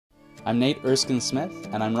I'm Nate Erskine-Smith,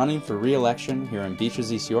 and I'm running for re-election here in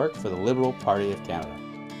Beaches, East York for the Liberal Party of Canada.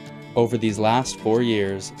 Over these last 4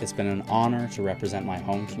 years, it's been an honor to represent my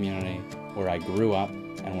home community, where I grew up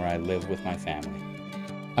and where I live with my family.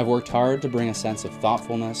 I've worked hard to bring a sense of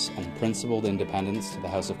thoughtfulness and principled independence to the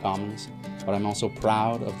House of Commons, but I'm also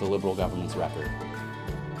proud of the Liberal government's record.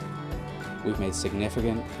 We've made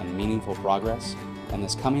significant and meaningful progress, and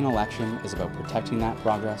this coming election is about protecting that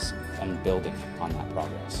progress and building on that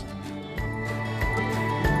progress.